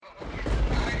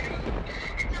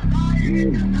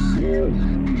You're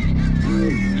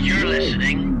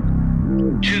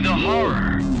listening to The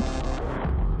Horror.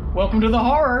 Welcome to The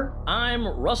Horror. I'm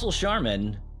Russell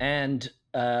Sharman, and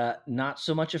not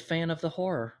so much a fan of the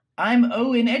horror. I'm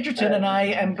Owen Edgerton, and I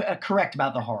am correct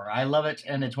about The Horror. I love it,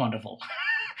 and it's wonderful.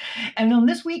 And on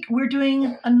this week, we're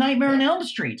doing A Nightmare on Elm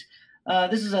Street.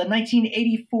 This is a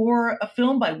 1984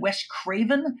 film by Wes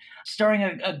Craven, starring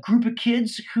a group of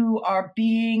kids who are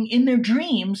being, in their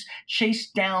dreams,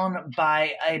 chased down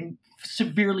by a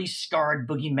severely scarred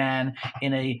boogeyman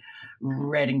in a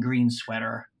red and green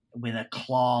sweater with a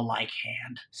claw-like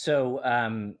hand. So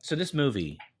this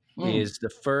movie is the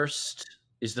first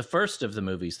of the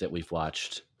movies that we've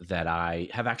watched that I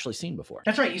have actually seen before.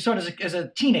 That's right. You saw it as a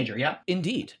teenager, yeah?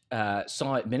 Indeed.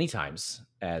 Saw it many times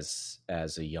as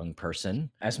a young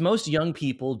person. As most young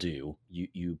people do,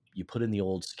 you put in the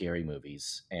old scary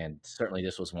movies, and certainly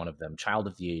this was one of them. Child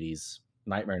of the 80s,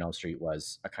 Nightmare on Elm Street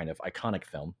was a kind of iconic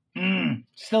film.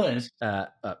 Still is.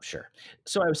 Sure.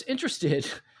 So I was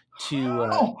interested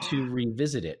to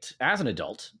revisit it as an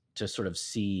adult to sort of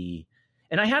see.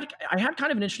 And I had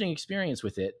kind of an interesting experience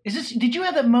with it. Did you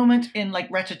have that moment in like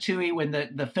Ratatouille when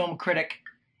the film critic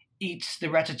eats the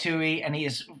ratatouille and he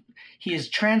is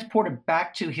transported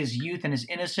back to his youth and his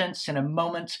innocence in a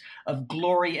moment of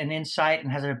glory and insight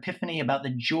and has an epiphany about the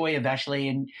joy of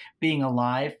actually being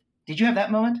alive? Did you have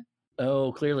that moment?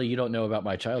 Oh, clearly you don't know about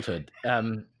my childhood.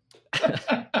 Sorry,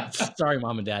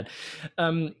 Mom and Dad.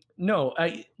 No,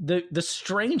 the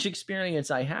strange experience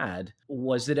I had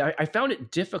was that I found it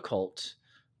difficult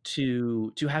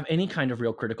to have any kind of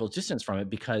real critical distance from it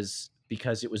because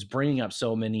it was bringing up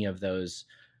so many of those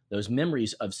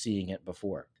memories of seeing it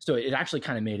before. So it actually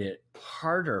kind of made it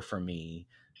harder for me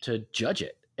to judge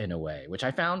it in a way, which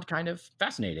I found kind of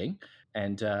fascinating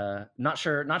and not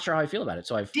sure how I feel about it.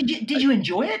 So Did you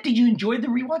enjoy it? Did you enjoy the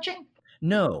rewatching?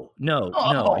 No,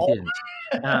 I didn't.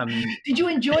 Did you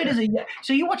enjoy it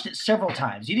so you watched it several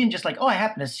times? You didn't just like, I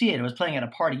happened to see it. It was playing at a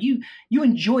party. You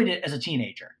enjoyed it as a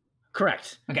teenager.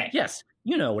 Correct. Okay. Yes.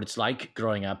 You know what it's like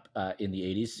growing up in the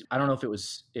 80s. I don't know if it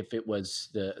was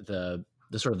the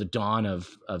sort of the dawn of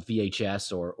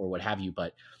VHS or what have you,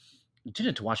 but you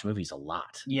tended to watch movies a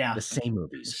lot. Yeah. The same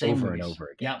movies over and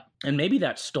over again. Yeah. And maybe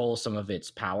that stole some of its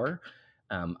power.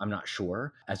 I'm not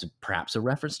sure, as perhaps a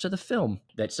reference to the film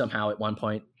that somehow at one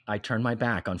point I turned my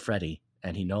back on Freddy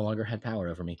and he no longer had power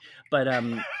over me.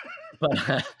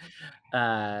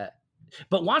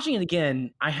 But watching it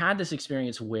again, I had this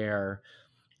experience where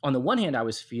on the one hand I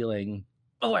was feeling,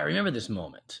 I remember this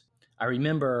moment. I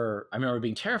remember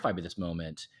being terrified by this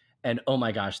moment and oh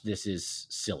my gosh, this is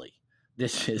silly.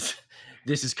 This is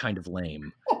kind of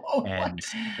lame. And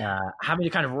having to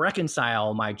kind of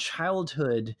reconcile my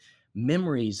childhood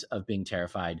memories of being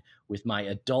terrified with my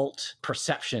adult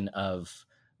perception of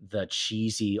the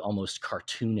cheesy, almost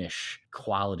cartoonish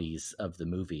qualities of the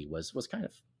movie was kind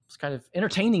of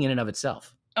entertaining in and of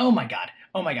itself. Oh my God.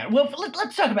 Well,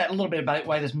 let's talk about a little bit about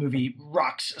why this movie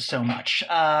rocks so much.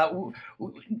 And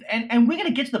we're going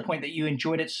to get to the point that you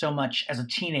enjoyed it so much as a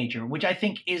teenager, which I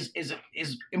think is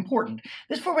important.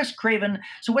 This for Wes Craven.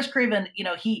 So Wes Craven,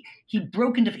 he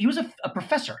broke into, he was a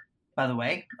professor, by the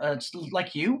way. It's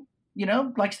like you.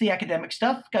 Likes the academic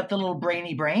stuff, got the little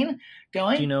brainy brain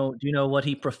going. Do you know what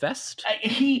he professed?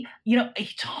 He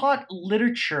taught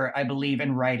literature, I believe,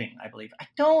 and writing, I believe. I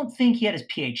don't think he had his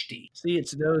PhD. See,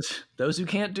 it's those who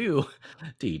can't do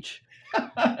teach.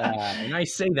 And I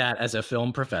say that as a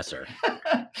film professor.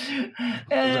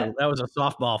 That was a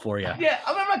softball for you. Yeah,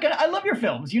 I'm not gonna. I love your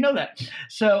films, you know that.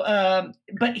 So,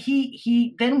 but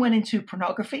he then went into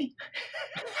pornography.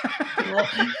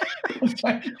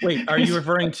 Wait, are you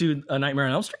referring to A Nightmare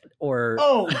on Elm Street or?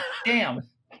 Oh, damn.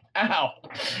 Ow.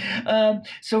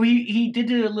 So he did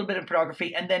do a little bit of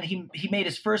pornography, and then he made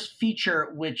his first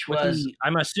feature, which was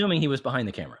I'm assuming he was behind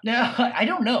the camera. No, I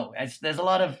don't know. There's a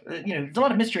lot of there's a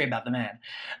lot of mystery about the man.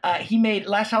 He made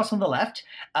Last House on the Left,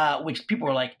 which people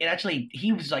were like,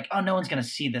 he was like, oh, no one's gonna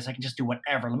see this. I can just do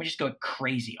whatever. Let me just go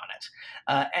crazy on it,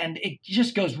 and it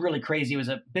just goes really crazy. It was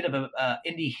a bit of a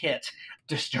indie hit,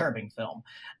 disturbing film,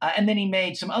 and then he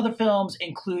made some other films,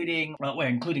 including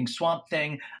Swamp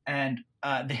Thing and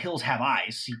The Hills Have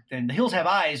Eyes. And The Hills Have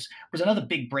Eyes was another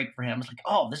big break for him. It's like,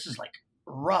 oh, this is like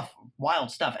rough,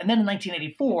 wild stuff. And then in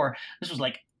 1984, this was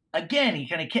like, again, he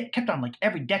kind of kept on like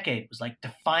every decade was like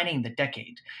defining the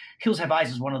decade. Hills Have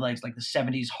Eyes is one of those like the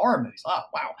 70s horror movies. Oh,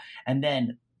 wow. And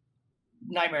then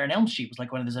Nightmare on Elm Street was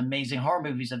like one of those amazing horror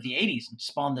movies of the 80s and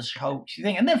spawned this whole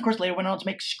thing. And then, of course, later went on to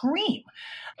make Scream.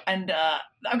 And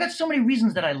I've got so many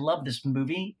reasons that I love this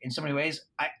movie in so many ways.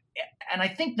 And I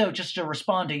think, though, just to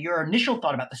respond to your initial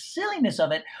thought about the silliness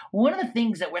of it, one of the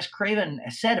things that Wes Craven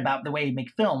has said about the way he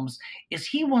makes films is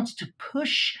he wants to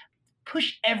push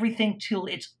everything till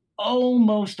it's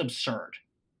almost absurd,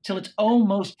 till it's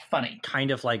almost funny.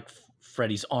 Kind of like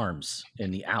Freddy's arms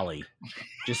in the alley,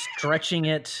 just stretching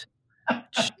it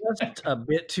just a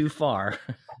bit too far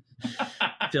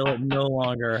till it no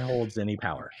longer holds any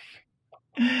power.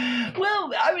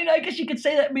 Well, I mean, I guess you could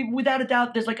say that. I mean, without a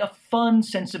doubt, there's like a fun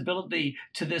sensibility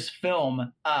to this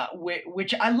film,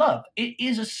 which I love. It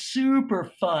is a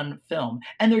super fun film,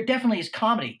 and there definitely is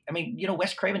comedy. I mean,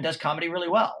 Wes Craven does comedy really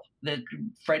well.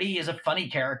 Freddy is a funny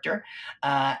character,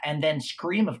 and then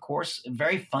Scream, of course,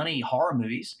 very funny horror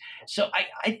movies. So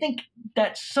I think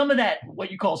that some of that,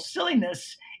 what you call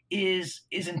silliness, is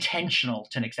intentional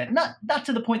to an extent. Not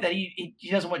to the point that he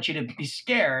doesn't want you to be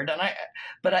scared,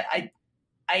 but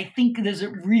I think there's a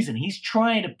reason he's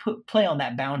trying to play on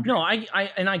that boundary. No,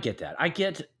 I get that. I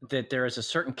get that there is a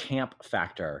certain camp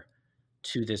factor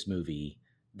to this movie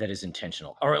that is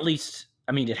intentional, or at least,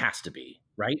 I mean, it has to be,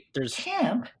 right? There's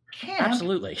camp.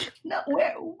 Absolutely. No,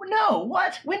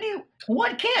 what?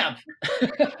 What camp?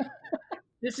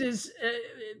 This is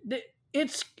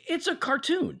it's a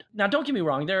cartoon. Now, don't get me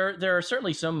wrong. There are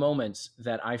certainly some moments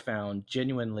that I found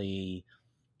genuinely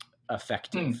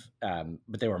effective,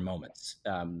 but they were moments.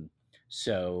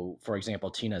 So, for example,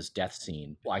 Tina's death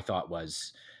scene, I thought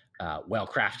was well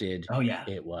crafted. Oh yeah,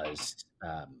 it was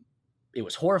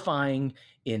horrifying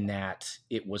in that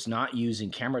it was not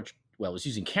using camera. Well, it was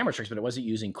using camera tricks, but it wasn't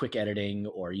using quick editing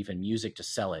or even music to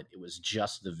sell it. It was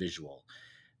just the visual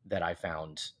that I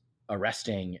found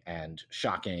arresting and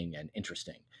shocking and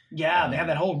interesting. Yeah, they have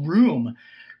that whole room,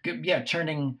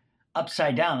 turning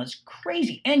upside down. It's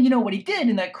crazy. And what he did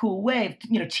in that cool way,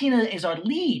 Tina is our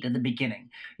lead at the beginning.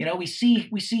 We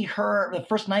see her, the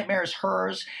first nightmare is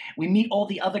hers. We meet all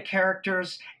the other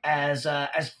characters as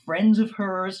friends of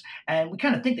hers, and we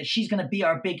kind of think that she's going to be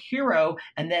our big hero,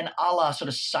 and then a la sort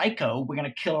of Psycho, we're going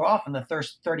to kill her off in the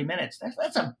first 30 minutes.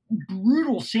 That's a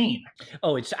brutal scene.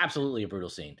 Oh, it's absolutely a brutal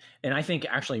scene. And I think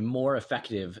actually more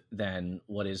effective than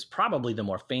what is probably the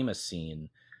more famous scene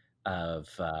of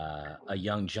a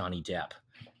young Johnny Depp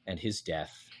and his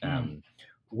death,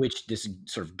 which this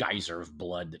sort of geyser of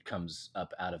blood that comes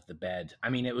up out of the bed. I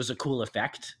mean, it was a cool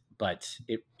effect, but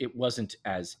it wasn't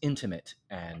as intimate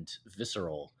and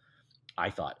visceral, I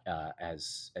thought,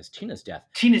 as Tina's death.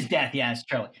 Tina's death, yes,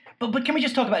 Charlie. But can we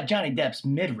just talk about Johnny Depp's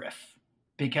midriff?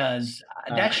 Because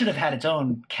that should have had its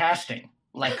own casting,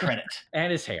 like credit.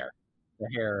 And his hair.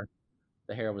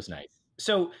 The hair was nice.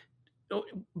 So,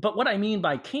 but what I mean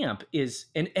by camp is,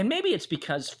 and maybe it's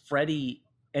because Freddy,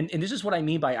 and this is what I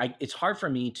mean by, it's hard for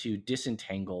me to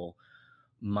disentangle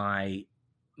my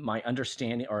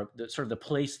understanding or the sort of the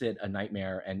place that A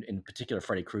Nightmare, and in particular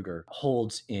Freddy Krueger,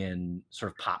 holds in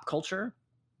sort of pop culture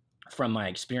from my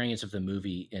experience of the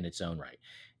movie in its own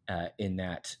right, in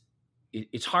that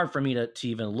it's hard for me to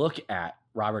even look at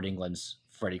Robert Englund's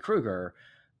Freddy Krueger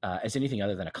as anything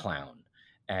other than a clown.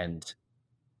 And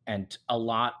a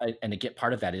lot, and again,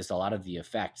 part of that is a lot of the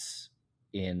effects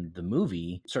in the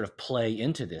movie sort of play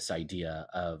into this idea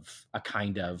of a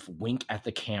kind of wink at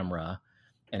the camera.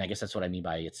 And I guess that's what I mean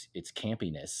by its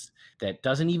campiness that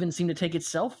doesn't even seem to take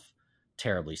itself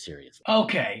terribly seriously.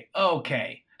 Okay.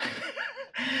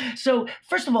 So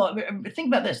first of all, think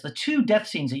about this. The two death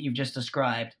scenes that you've just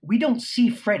described, we don't see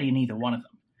Freddy in either one of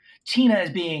them. Tina is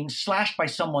being slashed by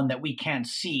someone that we can't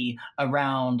see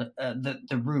around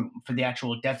the room for the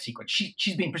actual death sequence.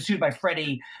 She's being pursued by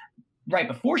Freddy right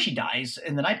before she dies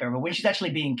in the nightmare, but when she's actually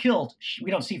being killed,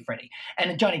 we don't see Freddy. And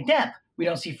in Johnny Depp, we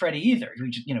don't see Freddy either.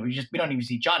 We don't even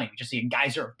see Johnny. We just see a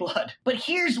geyser of blood. But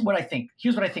here's what I think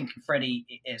Freddy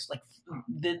is like.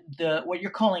 The what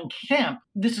you're calling camp.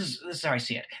 This is how I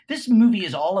see it. This movie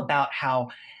is all about how,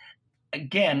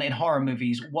 again, in horror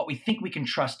movies, what we think we can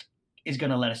trust is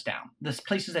going to let us down. The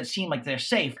places that seem like they're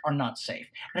safe are not safe.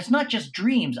 And it's not just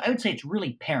dreams. I would say it's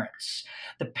really parents.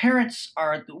 The parents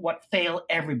are what fail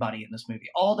everybody in this movie.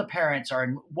 All the parents are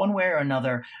in one way or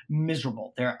another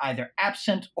miserable. They're either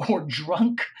absent or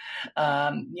drunk.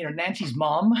 Nancy's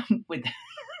mom with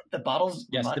the bottles.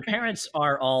 Yes, the parents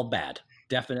are all bad.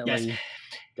 Definitely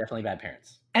bad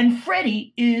parents. And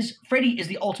Freddy is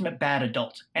the ultimate bad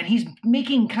adult. And he's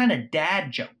making kind of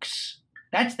dad jokes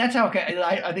That's how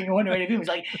I think one way to view him is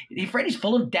like Freddy's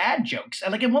full of dad jokes.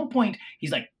 And like at one point,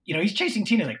 he's like, he's chasing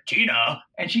Tina, like Tina,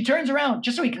 and she turns around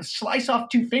just so he can slice off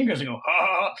 2 fingers and go,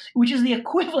 ha, which is the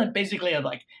equivalent basically of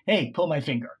like, hey, pull my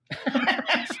finger.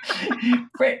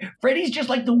 Freddy's just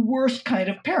like the worst kind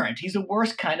of parent. He's the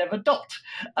worst kind of adult,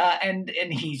 and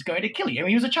he's going to kill you. I mean,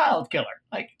 he was a child killer.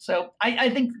 Like, so I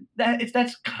think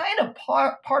that's kind of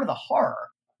part of the horror.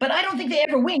 But I don't think they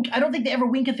ever wink. I don't think they ever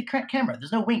wink at the camera.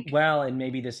 There's no wink. Well, and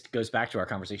maybe this goes back to our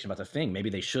conversation about The Thing. Maybe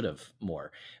they should have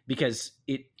more, because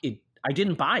I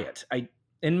didn't buy it.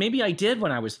 And maybe I did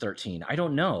when I was 13. I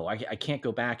don't know. I can't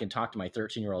go back and talk to my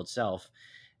 13-year-old self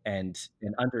and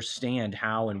understand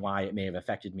how and why it may have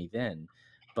affected me then.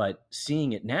 But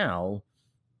seeing it now,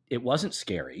 it wasn't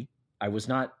scary. I was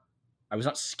not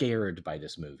scared by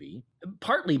this movie,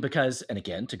 partly because, and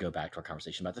again, to go back to our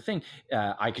conversation about The Thing,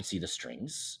 I could see the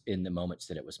strings in the moments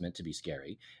that it was meant to be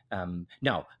scary.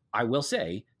 Now, I will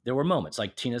say there were moments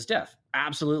like Tina's death.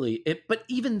 Absolutely. But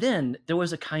even then, there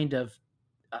was a kind of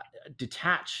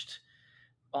detached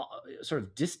sort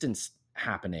of distance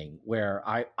happening where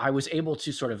I was able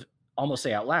to sort of almost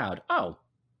say out loud, oh,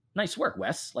 nice work,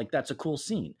 Wes. Like, that's a cool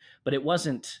scene. But it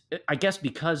wasn't, I guess,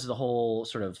 because the whole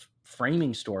sort of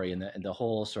framing story and the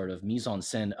whole sort of mise en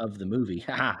scène of the movie,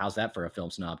 how's that for a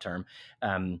film snob term,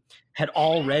 had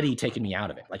already taken me out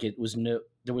of it. Like, there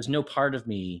was no part of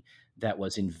me that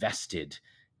was invested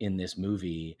in this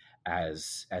movie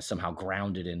as somehow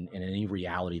grounded in any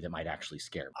reality that might actually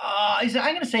scare me. I'm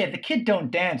going to say, if the kid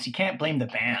don't dance, you can't blame the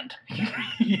band.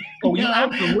 You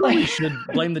absolutely should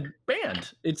blame the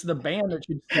band. It's the band that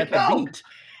should set the beat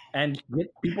and get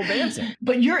people dancing.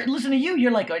 But listen to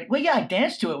you're like, well, yeah, I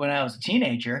danced to it when I was a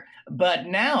teenager, but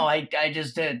now I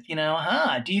just, do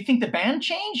you think the band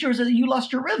changed, or is it that you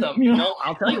lost your rhythm? No,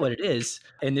 I'll tell you what it is.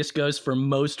 And this goes for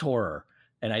most horror.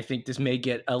 And I think this may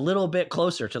get a little bit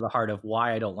closer to the heart of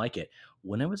why I don't like it.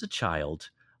 When I was a child,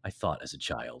 I thought as a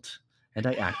child, and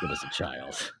I acted as a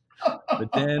child.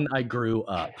 But then I grew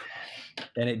up,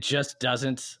 and it just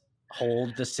doesn't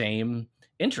hold the same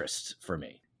interest for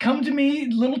me. Come to me,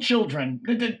 little children.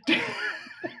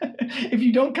 If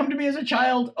you don't come to me as a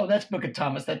child, that's Book of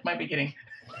Thomas. That might be getting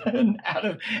out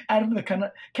of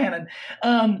the canon.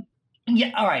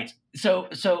 Yeah, all right. So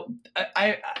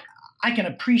I can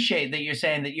appreciate that you're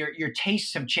saying that your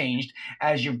tastes have changed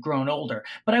as you've grown older.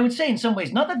 But I would say in some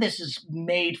ways, not that this is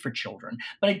made for children,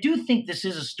 but I do think this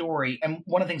is a story. And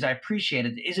one of the things I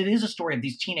appreciated is it is a story of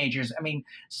these teenagers. I mean,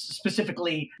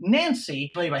 specifically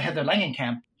Nancy, played by Heather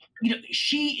Langenkamp.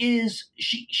 She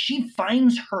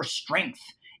finds her strength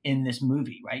in this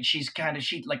movie, right? She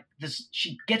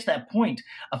gets that point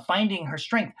of finding her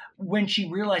strength when she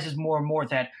realizes more and more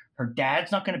that her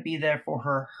dad's not going to be there for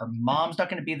her. Her mom's not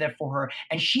going to be there for her.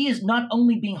 And she is not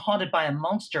only being haunted by a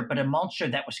monster, but a monster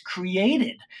that was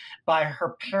created by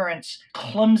her parents'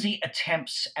 clumsy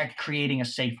attempts at creating a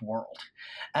safe world.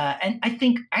 And I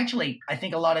think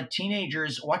a lot of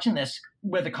teenagers watching this,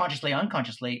 whether consciously or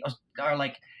unconsciously, are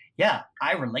like, yeah,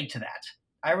 I relate to that.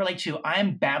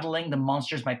 I'm battling the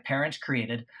monsters my parents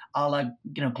created, a la,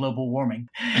 global warming,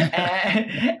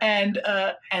 and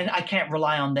I can't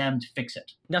rely on them to fix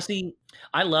it. Now, see,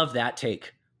 I love that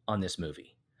take on this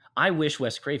movie. I wish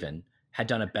Wes Craven had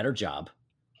done a better job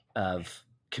of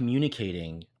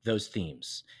communicating those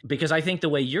themes, because I think the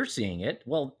way you're seeing it,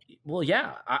 well,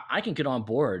 yeah, I can get on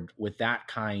board with that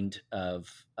kind of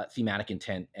thematic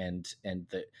intent and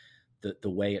the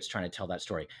way it's trying to tell that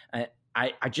story.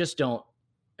 I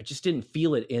just didn't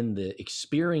feel it in the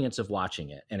experience of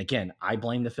watching it. And again, I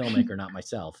blame the filmmaker, not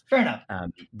myself. Fair enough.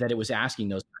 That it was asking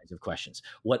those kinds of questions.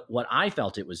 What I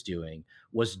felt it was doing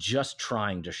was just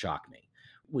trying to shock me,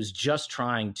 was just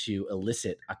trying to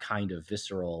elicit a kind of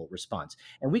visceral response.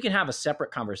 And we can have a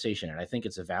separate conversation, and I think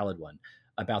it's a valid one,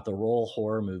 about the role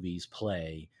horror movies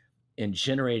play in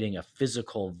generating a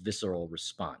physical, visceral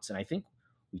response. And I think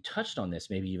we touched on this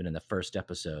maybe even in the first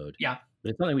episode. Yeah. But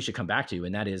it's something we should come back to,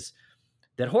 and that is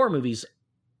that horror movies,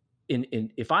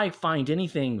 if I find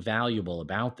anything valuable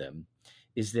about them,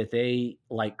 is that they,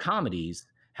 like comedies,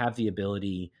 have the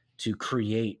ability to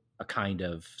create a kind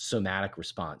of somatic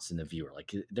response in the viewer.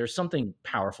 Like, there's something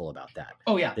powerful about that.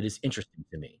 Oh, yeah. That is interesting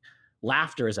to me.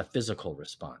 Laughter is a physical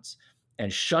response,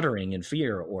 and shuddering in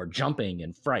fear or jumping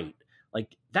in fright,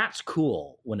 like, that's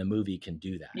cool when a movie can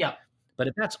do that. Yeah. But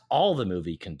if that's all the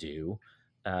movie can do,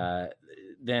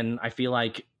 then I feel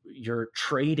like you're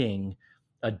trading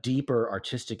a deeper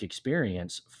artistic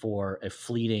experience for a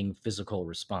fleeting physical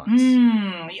response.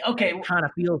 Okay. It kind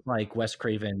of feels like Wes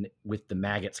Craven, with the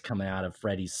maggots coming out of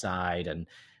Freddy's side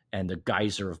and the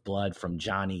geyser of blood from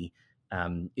Johnny,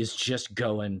 is just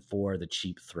going for the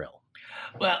cheap thrill.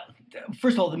 Well,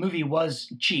 first of all, the movie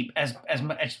was cheap as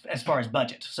far as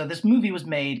budget. So this movie was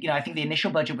made. I think the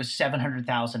initial budget was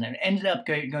 700,000, and ended up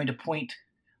going to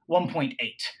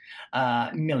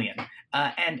 1.8 million.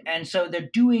 And so they're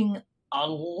doing a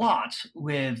lot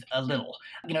with a little.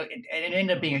 It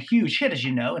ended up being a huge hit, as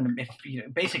you know, and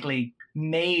basically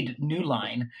made New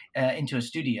Line into a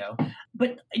studio.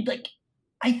 But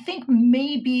I think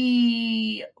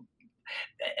maybe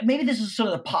this is sort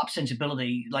of the pop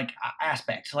sensibility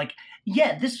aspect.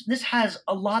 This has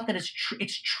a lot that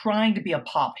it's trying to be a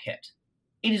pop hit.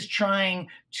 It is trying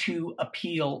to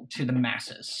appeal to the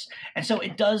masses. And so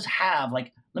it does have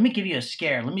let me give you a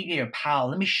scare, let me give you a pow,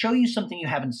 let me show you something you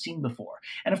haven't seen before.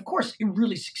 And of course, it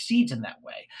really succeeds in that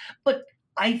way. But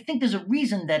I think there's a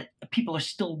reason that people are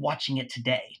still watching it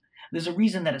today. There's a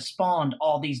reason that it spawned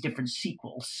all these different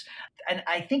sequels. And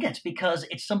I think it's because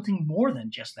it's something more than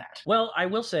just that. Well, I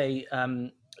will say,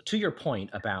 to your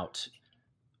point about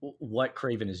what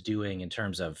Craven is doing in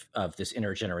terms of this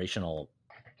intergenerational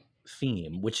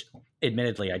theme, which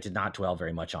admittedly I did not dwell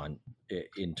very much on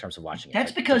in terms of watching it.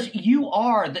 That's because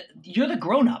you're the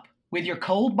grown-up with your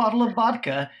cold bottle of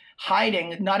vodka,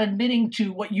 hiding, not admitting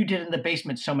to what you did in the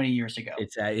basement so many years ago.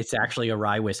 It's actually a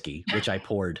rye whiskey, which I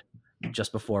poured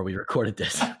just before we recorded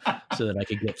this so that I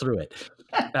could get through it.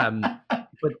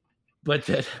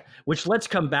 Which let's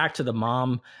come back to the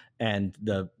mom and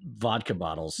the vodka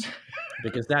bottles,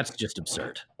 because that's just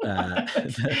absurd.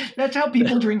 That's how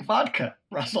people drink vodka,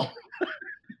 Russell.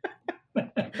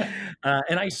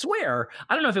 And I swear,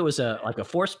 I don't know if it was a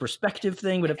forced perspective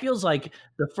thing, but it feels like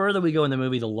the further we go in the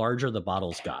movie, the larger the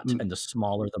bottles got and the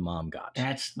smaller the mom got.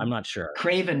 I'm not sure.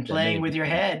 Craven playing with your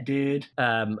head, dude.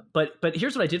 But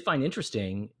here's what I did find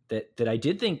interesting that I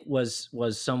did think was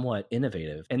somewhat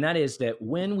innovative, and that is that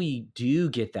when we do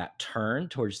get that turn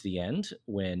towards the end,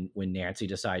 when Nancy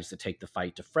decides to take the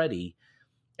fight to Freddy,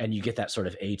 and you get that sort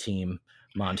of A-Team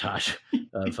montage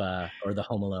of or the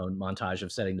Home Alone montage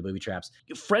of setting the booby traps,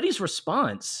 Freddy's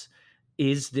response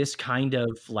is this kind of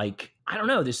I don't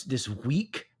know, this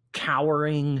weak,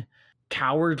 cowering,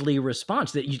 cowardly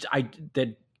response that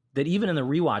even in the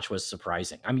rewatch was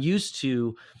surprising. I'm used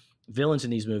to villains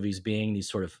in these movies being these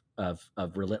sort of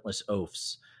relentless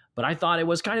oafs, but I thought it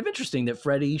was kind of interesting that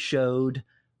Freddy showed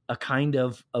a kind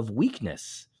of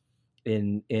weakness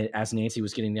in as Nancy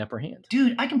was getting the upper hand.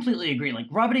 Dude, I completely agree.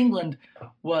 Robert Englund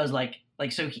was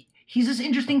so he's this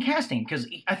interesting casting, because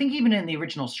I think even in the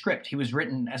original script he was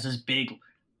written as this big,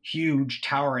 huge,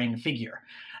 towering figure.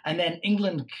 And then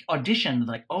Englund auditioned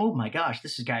oh my gosh,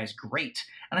 this guy is great.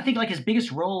 And I think his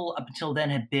biggest role up until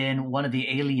then had been one of the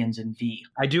aliens in V.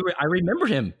 I remember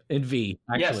him in V,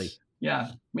 actually. Yes.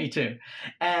 Yeah, me too.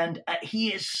 And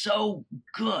he is so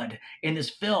good in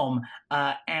this film.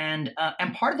 And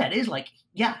part of that is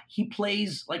he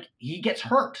plays he gets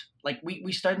hurt.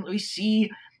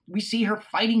 We see her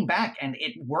fighting back and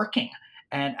it working.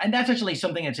 And that's actually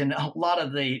something that's in a lot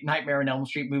of the Nightmare on Elm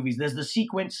Street movies. There's the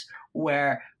sequence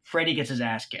where Freddy gets his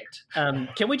ass kicked.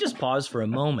 Can we just pause for a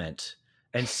moment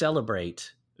and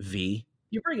celebrate V?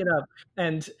 You bring it up,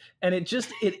 and it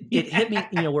just it hit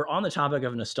me. We're on the topic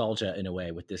of nostalgia in a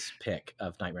way with this pick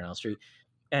of Nightmare on Elm Street,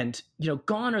 and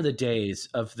gone are the days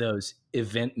of those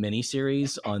event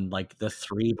miniseries on the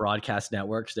 3 broadcast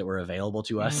networks that were available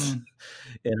to us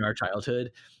in our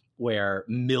childhood, where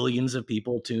millions of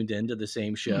people tuned into the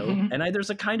same show. Mm-hmm. And there's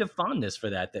a kind of fondness for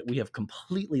that we have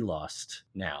completely lost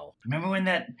now. Remember when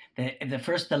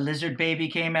the lizard baby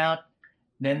came out?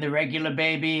 Then the regular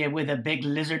baby with a big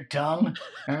lizard tongue.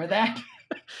 Remember that?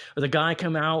 Or the guy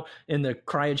come out in the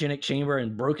cryogenic chamber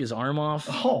and broke his arm off.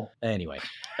 Oh. Anyway,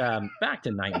 back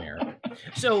to Nightmare.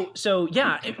 So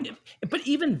yeah, but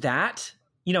even that,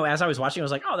 as I was watching, I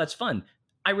was like, oh, that's fun.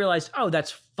 I realized, oh, that's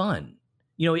fun.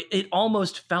 It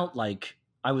almost felt like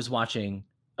I was watching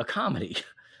a comedy,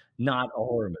 not a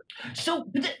horror movie.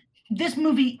 So this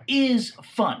movie is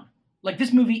fun.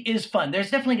 This movie is fun. There's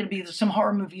definitely going to be some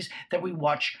horror movies that we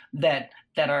watch that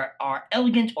are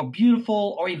elegant or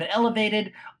beautiful or even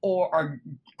elevated or are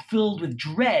filled with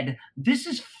dread. This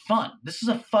is fun. This is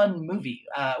a fun movie,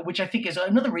 which I think is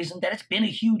another reason that it's been a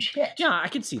huge hit. Yeah, I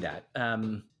can see that.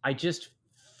 I just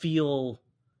feel,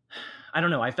 I don't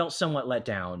know, I felt somewhat let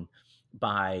down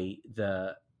by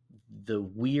the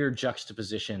weird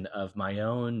juxtaposition of my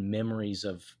own memories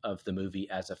of the movie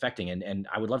as affecting. And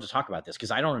I would love to talk about this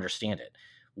because I don't understand it,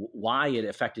 why it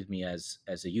affected me as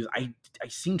a youth. I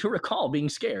seem to recall being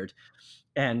scared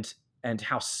and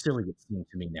how silly it seemed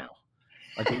to me now.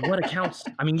 What accounts?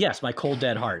 I mean, yes, my cold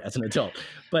dead heart as an adult,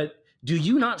 but do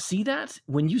you not see that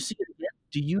when you see it again?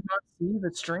 Do you not see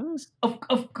the strings? Of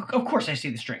course, I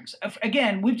see the strings.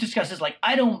 Again, we've discussed this. Like,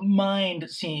 I don't mind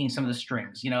seeing some of the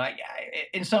strings.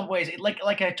 In some ways,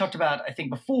 like I talked about, I think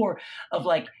before, of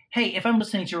like, hey, if I'm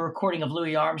listening to a recording of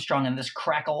Louis Armstrong and this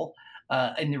crackle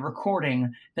in the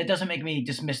recording, that doesn't make me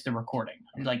dismiss the recording.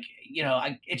 Like,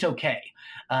 it's okay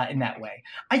in that way.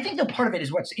 I think that part of it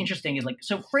is what's interesting is like,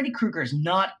 so Freddy Krueger is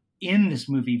not in this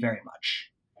movie very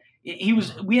much.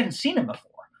 We hadn't seen him before.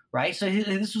 Right, so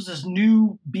this was this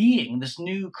new being, this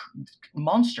new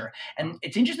monster, and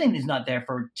it's interesting that he's not there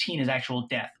for Tina's actual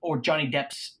death or Johnny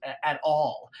Depp's at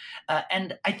all.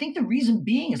 And I think the reason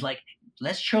being is like,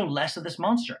 let's show less of this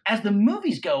monster. As the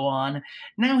movies go on,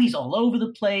 now he's all over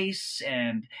the place,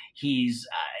 and he's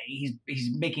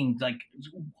making like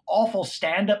awful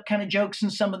stand-up kind of jokes in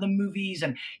some of the movies,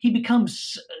 and he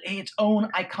becomes its own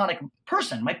iconic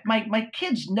person. My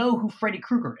kids know who Freddy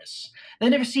Krueger is.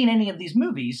 They've never seen any of these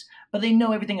movies, but they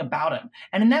know everything about him.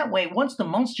 And in that way, once the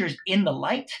monster's in the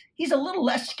light, he's a little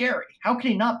less scary. How could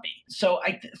he not be? So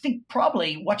I think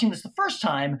probably watching this the first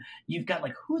time, you've got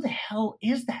like, who the hell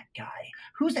is that guy?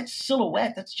 Who's that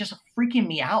silhouette that's just freaking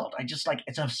me out? I just like,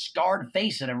 it's a scarred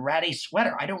face and a ratty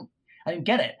sweater. I didn't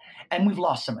get it. And we've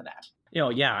lost some of that.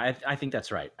 Yeah, I think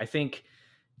that's right. I think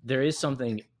there is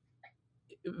something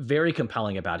very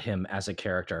compelling about him as a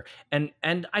character. And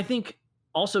I think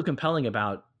also compelling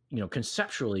about,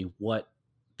 conceptually what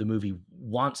the movie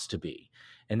wants to be.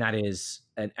 And that is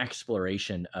an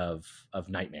exploration of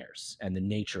nightmares and the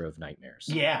nature of nightmares.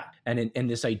 Yeah. And in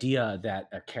this idea that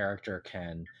a character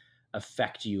can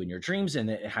affect you in your dreams and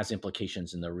it has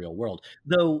implications in the real world.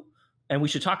 Though, and we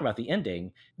should talk about the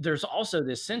ending, there's also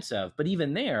this sense of, but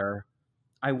even there,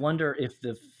 I wonder if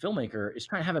the filmmaker is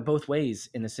trying to have it both ways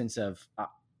in the sense of,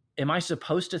 am I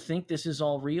supposed to think this is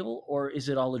all real or is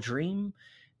it all a dream?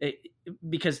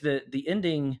 Because the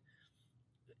ending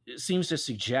seems to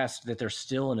suggest that they're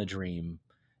still in a dream.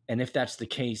 And if that's the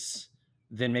case,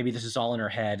 then maybe this is all in her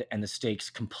head and the stakes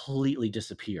completely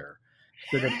disappear.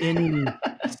 So that any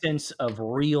sense of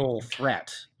real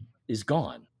threat is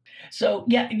gone. So,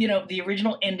 yeah, the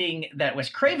original ending that Wes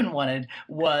Craven wanted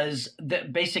was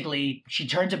that basically she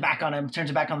turns it back on him,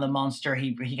 turns it back on the monster.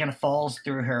 He kind of falls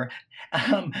through her.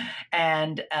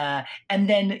 And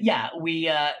then, yeah,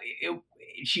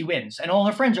 she wins and all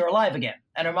her friends are alive again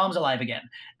and her mom's alive again.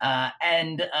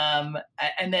 And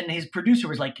then his producer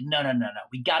was like, no.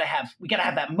 We gotta have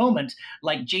that moment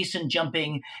like Jason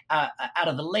jumping out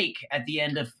of the lake at the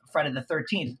end of Friday the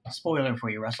 13th. Spoiler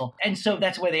for you, Russell. And so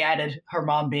that's where they added her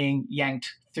mom being yanked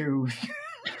through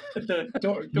the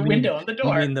window on the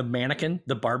door. You mean the mannequin,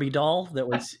 the Barbie doll that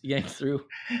was yanked through?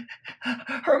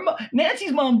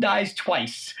 Nancy's mom dies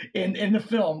twice in the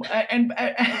film, and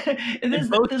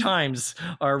both times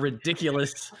are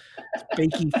ridiculous,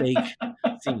 fakey fake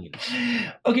scene.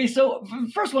 Okay, so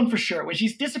first one for sure, when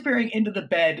she's disappearing into the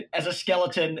bed as a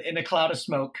skeleton in a cloud of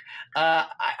smoke,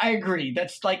 I agree.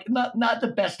 That's like not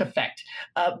the best effect.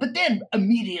 But then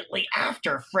immediately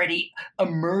after Freddy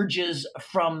emerges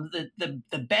from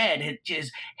the bed,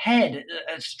 his head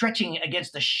stretching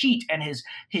against the sheet and his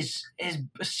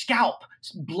scalp,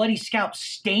 bloody scalp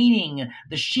staining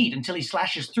the sheet until he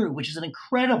slashes through, which is an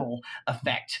incredible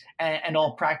effect and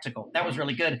all practical. That was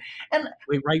really good. And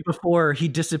wait, right before he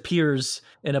disappears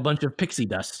in a bunch of pixie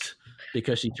dust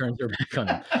because she turns her back on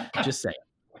him. Just saying.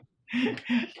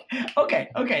 Okay.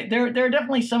 There are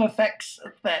definitely some effects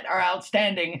that are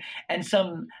outstanding and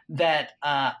some that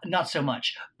not so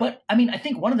much. But I mean, I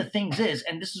think one of the things is,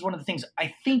 and this is one of the things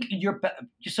I think you're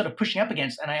sort of pushing up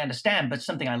against, and I understand, but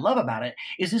something I love about it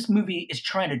is this movie is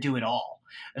trying to do it all.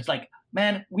 It's like,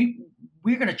 man, we're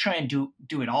going to try and do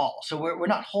it all. So we're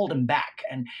not holding back.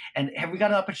 And have we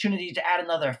got an opportunity to add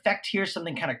another effect here,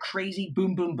 something kind of crazy,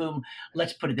 boom, boom, boom,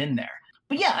 let's put it in there.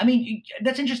 But yeah, I mean,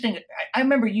 that's interesting. I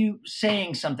remember you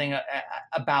saying something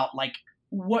about like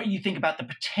what you think about the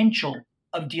potential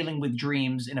of dealing with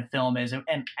dreams in a film is and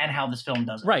how this film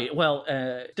does it. Right. Well,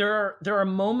 there are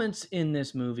moments in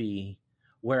this movie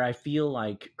where I feel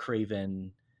like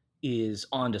Craven is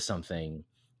onto something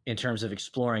in terms of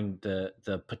exploring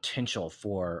the potential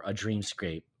for a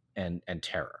dreamscape and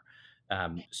terror.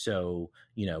 So,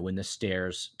 when the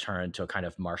stairs turn to a kind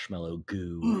of marshmallow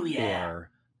goo. Ooh, yeah. Or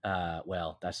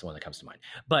well, that's the one that comes to mind.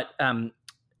 But I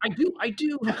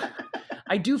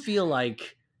do feel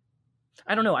like,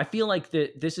 I don't know. I feel like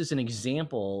this is an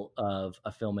example of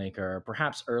a filmmaker,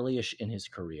 perhaps early-ish in his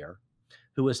career,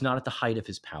 who was not at the height of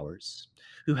his powers,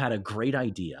 who had a great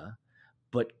idea,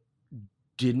 but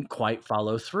didn't quite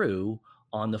follow through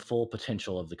on the full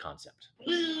potential of the concept.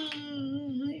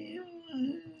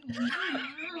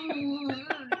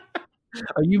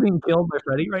 Are you being killed by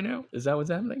Freddy right now? Is that what's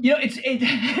happening? You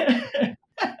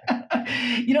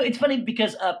know, it's funny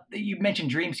because you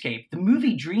mentioned Dreamscape. The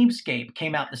movie Dreamscape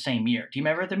came out the same year. Do you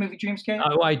remember the movie Dreamscape?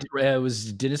 Oh, it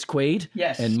was Dennis Quaid.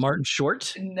 Yes. And Martin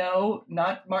Short. No,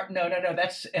 not Martin. No.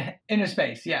 That's Inner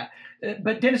Space. Yeah,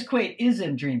 but Dennis Quaid is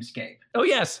in Dreamscape. Oh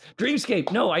yes,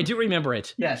 Dreamscape. No, I do remember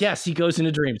it. Yes, he goes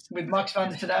into dreams with Max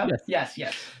von Sydow. Yes.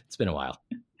 It's been a while.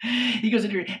 He goes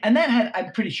into, and that had,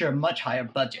 I'm pretty sure, a much higher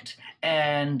budget,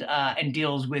 and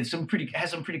deals with has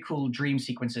some pretty cool dream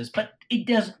sequences, but it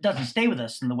doesn't stay with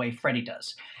us in the way Freddy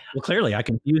does. Well, clearly, I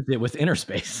confused it with Inner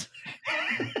Space.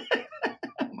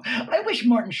 I wish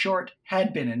Martin Short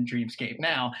had been in Dreamscape.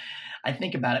 Now, I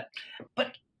think about it,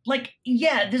 but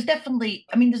there's definitely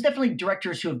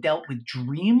directors who have dealt with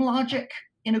dream logic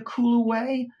in a cooler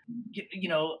way,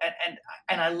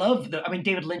 and I love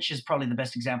David Lynch is probably the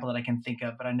best example that I can think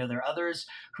of, but I know there are others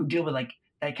who deal with like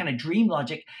that kind of dream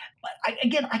logic. But I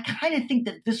kind of think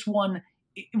that this one,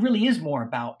 it really is more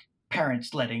about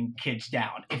parents letting kids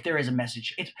down. If there is a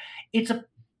message, it's a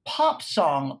pop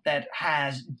song that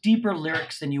has deeper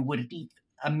lyrics than you would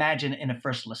imagine in a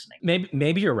first listening.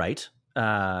 Maybe you're right.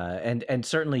 And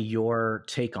certainly your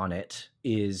take on it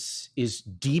is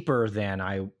deeper than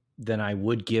I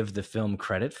would give the film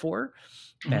credit for.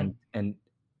 Mm-hmm.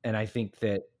 And I think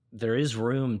that there is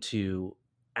room to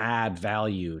add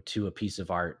value to a piece of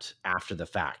art after the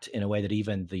fact in a way that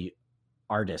even the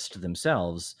artist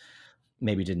themselves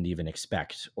maybe didn't even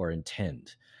expect or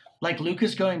intend. Like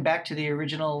Lucas going back to the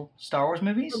original Star Wars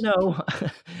movies? No,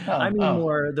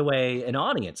 more the way an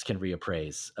audience can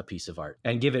reappraise a piece of art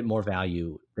and give it more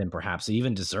value than perhaps it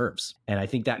even deserves. And I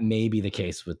think that may be the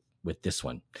case with this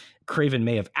one. Craven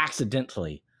may have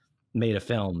accidentally made a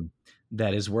film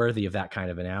that is worthy of that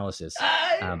kind of analysis,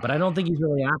 but I don't think he's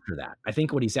really after that. I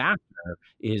think what he's after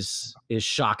is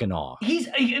shock and awe.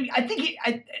 I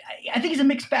think he's a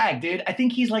mixed bag, dude. I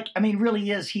think he's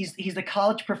really is. He's the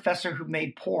college professor who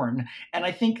made porn, and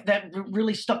I think that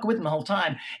really stuck with him the whole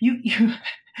time.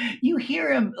 You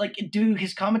hear him like do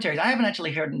his commentaries. I haven't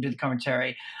actually heard him do the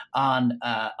commentary on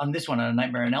this one, on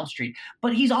Nightmare on Elm Street,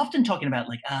 but he's often talking about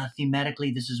like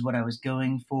thematically this is what I was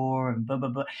going for and blah blah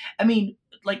blah. I mean,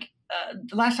 like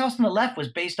The Last House on the Left was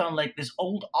based on like this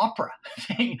old opera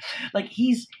thing. Like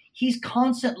he's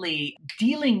constantly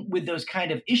dealing with those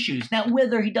kind of issues. Now,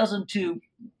 whether he does them to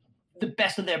the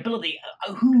best of their ability,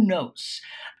 who knows?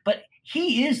 But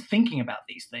he is thinking about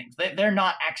these things. They're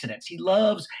not accidents. He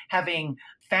loves having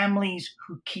families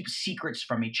who keep secrets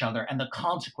from each other and the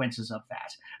consequences of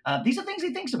that. These are things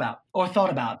he thinks about or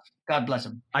thought about. God bless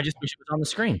him. I just wish it was on the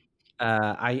screen.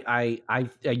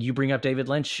 You bring up David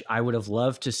Lynch. I would have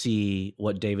loved to see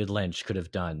what David Lynch could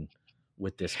have done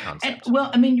with this concept.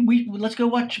 Let's go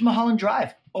watch Mulholland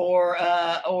Drive or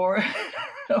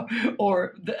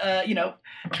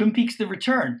Twin Peaks: The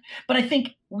Return. But I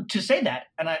think to say that,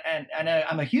 and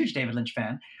I'm a huge David Lynch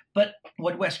fan, but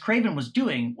what Wes Craven was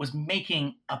doing was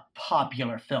making a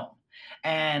popular film.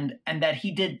 And that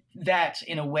he did that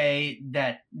in a way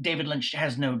that David Lynch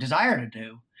has no desire to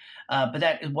do. But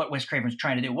that is what Wes Craven's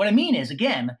trying to do. What I mean is,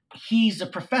 again, he's a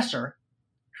professor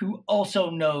who also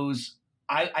knows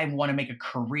I want to make a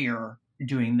career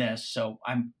doing this, so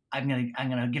I'm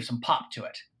gonna give some pop to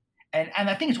it. And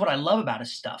I think it's what I love about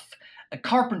his stuff. A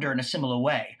Carpenter in a similar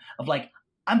way of like,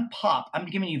 I'm pop. I'm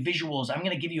giving you visuals. I'm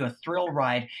going to give you a thrill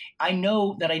ride. I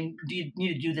know that I need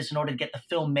to do this in order to get the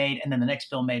film made, and then the next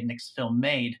film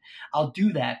made. I'll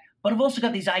do that. But I've also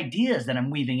got these ideas that I'm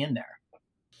weaving in there.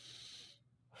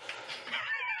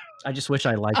 I just wish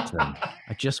I liked them.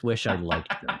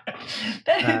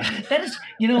 That is,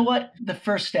 you know what? The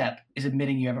first step is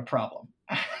admitting you have a problem.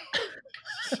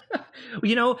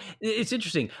 You know, it's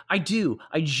interesting. I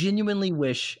genuinely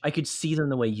wish I could see them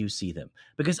the way you see them,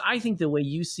 because I think the way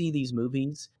you see these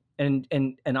movies and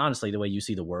honestly, the way you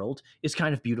see the world is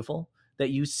kind of beautiful. That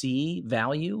you see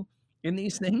value in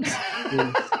these things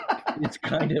it's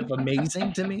kind of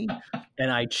amazing to me,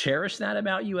 and I cherish that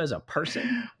about you as a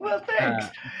person. Well, thanks.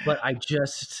 But I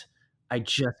just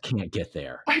can't get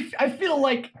there. I feel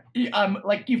like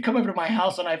you've come over to my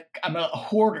house and I'm a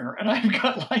hoarder, and I've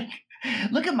got like,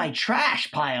 look at my trash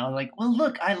pile. I'm like, well,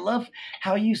 look, I love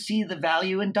how you see the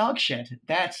value in dog shit.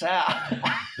 That's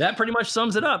that pretty much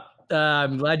sums it up.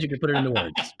 I'm glad you could put it into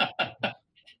words.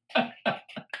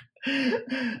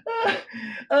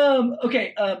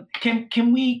 Okay. Can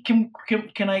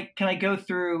I go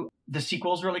through the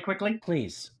sequels really quickly?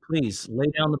 Please lay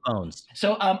down the bones.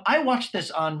 So I watched this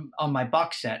on my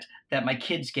box set that my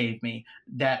kids gave me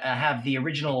that have the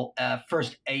original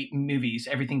first 8 movies,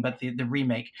 everything but the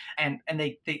remake, and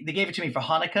they gave it to me for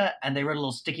Hanukkah, and they wrote a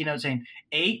little sticky note saying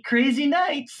 8 crazy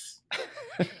nights.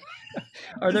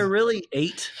 Are there really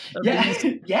 8 of Yeah,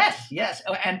 these? yes.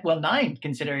 Oh, and well, 9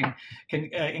 considering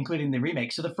including the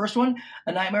remake. So the first one,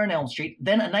 A Nightmare on Elm Street,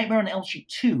 then A Nightmare on Elm Street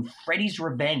 2, Freddy's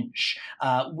Revenge,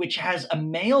 which has a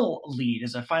male lead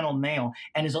as a final male,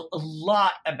 and is a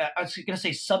lot about, I was going to say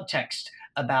subtext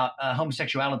about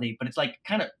homosexuality, but it's like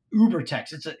kind of uber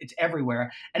text. It's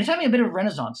everywhere, and it's having a bit of a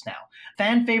renaissance now.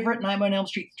 Fan favorite, Nightmare on Elm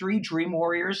Street 3, Dream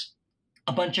Warriors.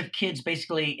 A bunch of kids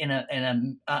basically in a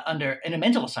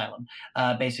mental asylum,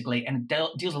 basically, and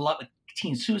deals a lot with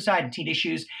teen suicide and teen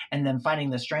issues, and then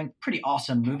finding the strength. Pretty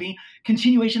awesome movie.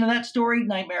 Continuation of that story,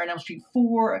 Nightmare on Elm Street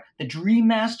 4, The Dream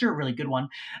Master, really good one.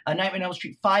 Nightmare on Elm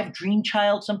Street 5, Dream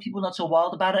Child. Some people not so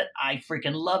wild about it. I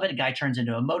freaking love it. A guy turns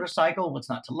into a motorcycle. What's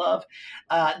not to love?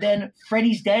 Then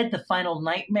Freddy's Dead, The Final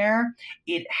Nightmare.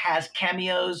 It has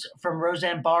cameos from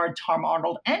Roseanne Barr, Tom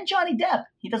Arnold, and Johnny Depp.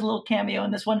 He does a little cameo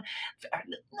in this one.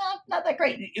 Not that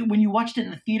great. When you watched it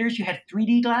in the theaters, you had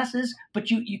 3D glasses, but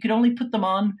you could only put them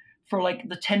on for like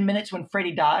the 10 minutes when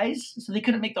Freddy dies. So they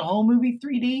couldn't make the whole movie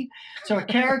 3D. So a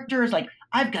character is like,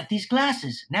 I've got these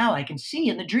glasses. Now I can see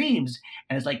in the dreams.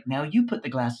 And it's like, now you put the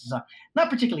glasses on. Not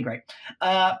particularly great.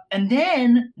 And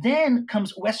then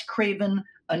comes Wes Craven,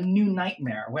 A New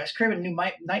Nightmare. Wes Craven, A New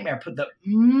Nightmare put the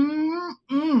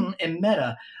in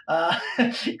meta.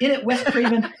 In it, Wes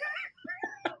Craven...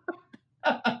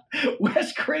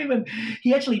 Wes Craven,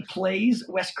 he actually plays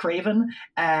Wes Craven,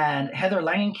 and Heather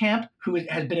Langenkamp, who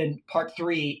has been in part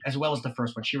 3 as well as the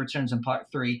first one. She returns in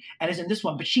part 3 and is in this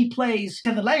one, but she plays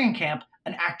Heather Langenkamp,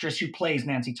 an actress who plays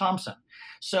Nancy Thompson.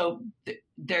 So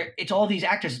it's all these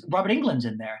actors. Robert Englund's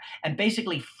in there, and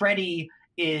basically Freddy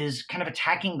is kind of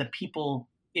attacking the people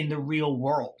in the real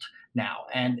world now,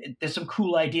 and there's some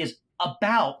cool ideas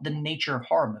about the nature of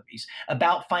horror movies,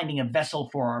 about finding a vessel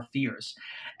for our fears.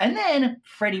 And then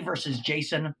Freddy versus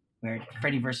Jason, where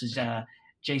Freddy versus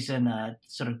Jason,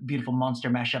 sort of beautiful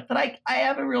monster mashup that I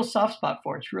have a real soft spot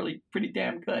for. It's really pretty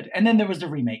damn good. And then there was the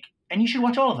remake, and you should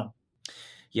watch all of them.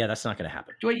 Yeah, that's not going to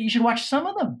happen. You should watch some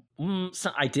of them. So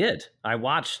I did. I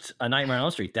watched A Nightmare on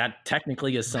Elm Street. That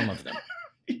technically is some of them.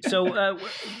 So,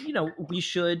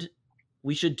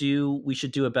 we should do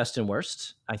a best and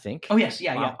worst, I think. Oh yes,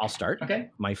 yeah. I'll start. Okay.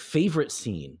 My favorite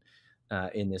scene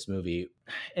in this movie,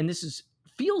 and this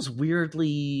feels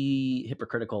weirdly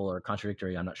hypocritical or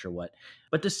contradictory, I'm not sure what,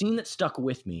 but the scene that stuck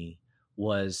with me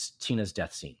was Tina's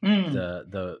death scene.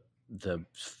 The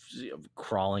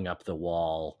crawling up the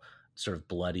wall, sort of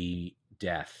bloody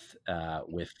death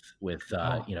with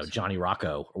Johnny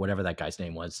Rocco or whatever that guy's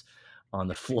name was on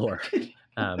the floor.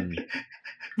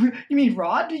 You mean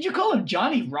Rod? Did you call him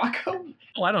Johnny Rocco?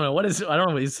 Oh, I don't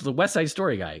know. He's the West Side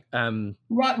Story guy.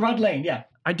 Rod Lane, yeah.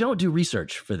 I don't do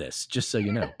research for this, just so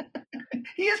you know.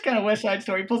 He is kind of West Side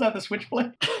Story. He pulls out the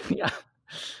switchblade. Yeah.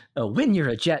 Oh, when you're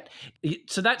a jet.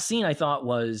 So that scene I thought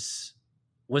was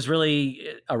really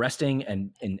arresting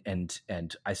and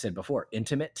I said before,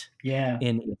 intimate. Yeah.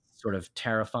 In its sort of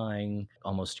terrifying,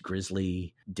 almost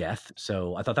grisly death.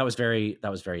 So I thought that was very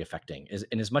affecting.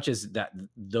 And as much as that,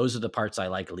 those are the parts I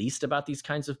like least about these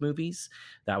kinds of movies.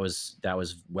 That was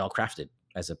well crafted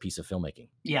as a piece of filmmaking.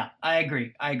 Yeah, I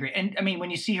agree. And I mean, when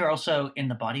you see her also in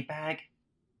the body bag,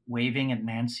 waving at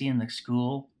Nancy in the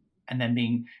school, and then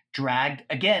being dragged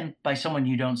again by someone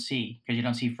you don't see because you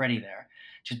don't see Freddy there,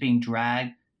 just being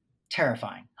dragged,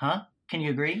 terrifying, huh? Can you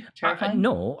agree? Terrifying?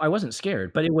 No, I wasn't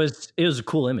scared, but it was a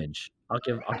cool image. I'll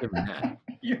give them that.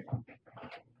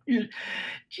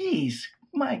 Geez,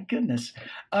 my goodness.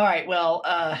 All right, well,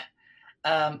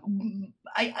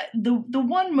 the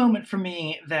one moment for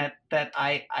me that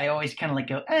I always kind of like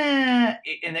go, and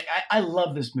I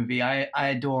love this movie. I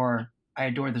adore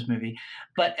this movie,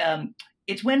 but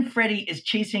it's when Freddy is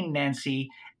chasing Nancy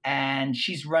and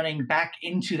she's running back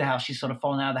into the house. She's sort of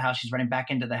fallen out of the house. She's running back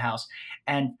into the house,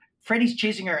 and Freddy's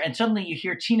chasing her, and suddenly you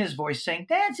hear Tina's voice saying,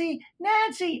 "Nancy,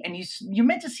 Nancy," and you're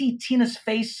meant to see Tina's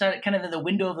face kind of in the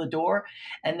window of the door,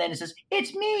 and then it says,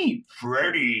 "It's me,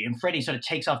 Freddy," and Freddy sort of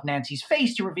takes off Nancy's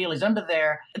face to reveal he's under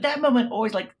there. At that moment,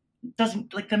 always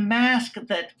doesn't like the mask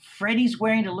that Freddy's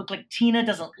wearing to look like Tina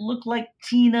doesn't look like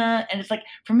Tina, and it's like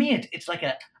for me, it's like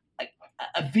a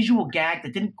visual gag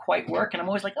that didn't quite work, and I'm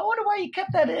always like, I wonder why you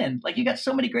kept that in. Like you got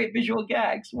so many great visual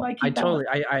gags. Why keep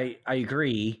that? I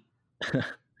agree.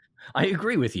 I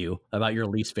agree with you about your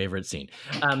least favorite scene.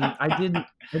 I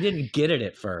didn't get it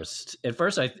at first. At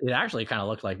first, it actually kind of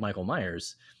looked like Michael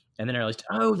Myers, and then I realized,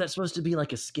 oh, that's supposed to be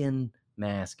like a skin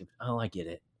mask. Oh, I get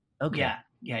it. Okay.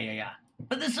 Yeah.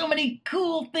 But there's so many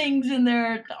cool things in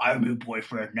there. I'm your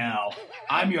boyfriend now.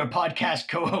 I'm your podcast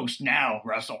co-host now,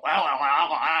 Russell.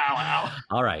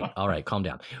 All right, calm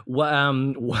down.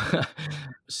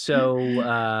 So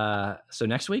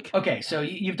next week? Okay, so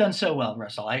you've done so well,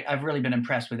 Russell. I've really been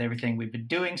impressed with everything we've been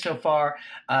doing so far.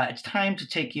 It's time to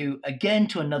take you again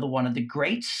to another one of the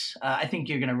greats. I think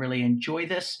you're going to really enjoy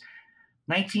this.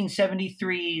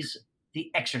 1973's The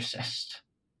Exorcist,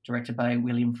 directed by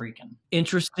William Friedkin.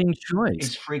 Interesting choice.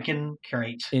 It's freaking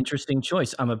great. Interesting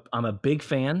choice. I'm a big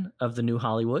fan of the New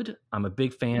Hollywood. I'm a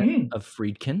big fan of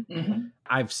Friedkin. Mm-hmm.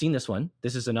 I've seen this one.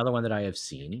 This is another one that I have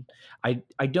seen. I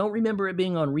don't remember it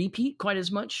being on repeat quite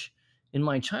as much in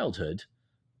my childhood,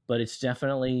 but it's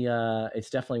definitely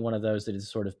one of those that has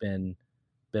sort of been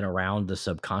around the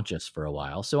subconscious for a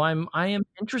while. So I am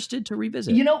interested to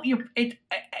revisit. You know,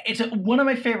 it's one of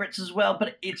my favorites as well,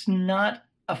 but it's not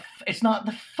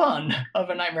the fun of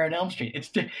A Nightmare on Elm Street.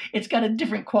 It's got a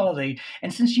different quality.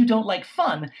 And since you don't like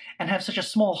fun and have such a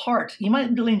small heart, you might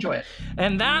really enjoy it.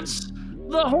 And that's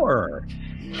the horror.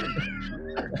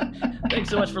 Thanks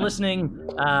so much for listening.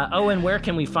 Owen, where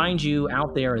can we find you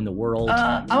out there in the world?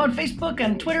 I'm on Facebook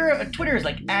and Twitter. Twitter is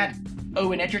like at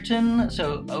Owen Edgerton,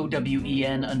 so OWEN_EGERTON,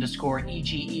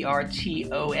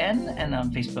 and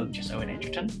on Facebook, just Owen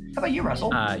Edgerton. How about you,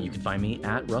 Russell? You can find me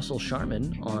at Russell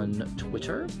Sharman on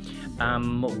Twitter.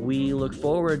 We look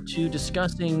forward to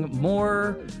discussing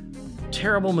more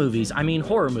horror movies,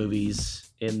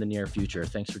 in the near future.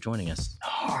 Thanks for joining us.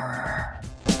 Horror.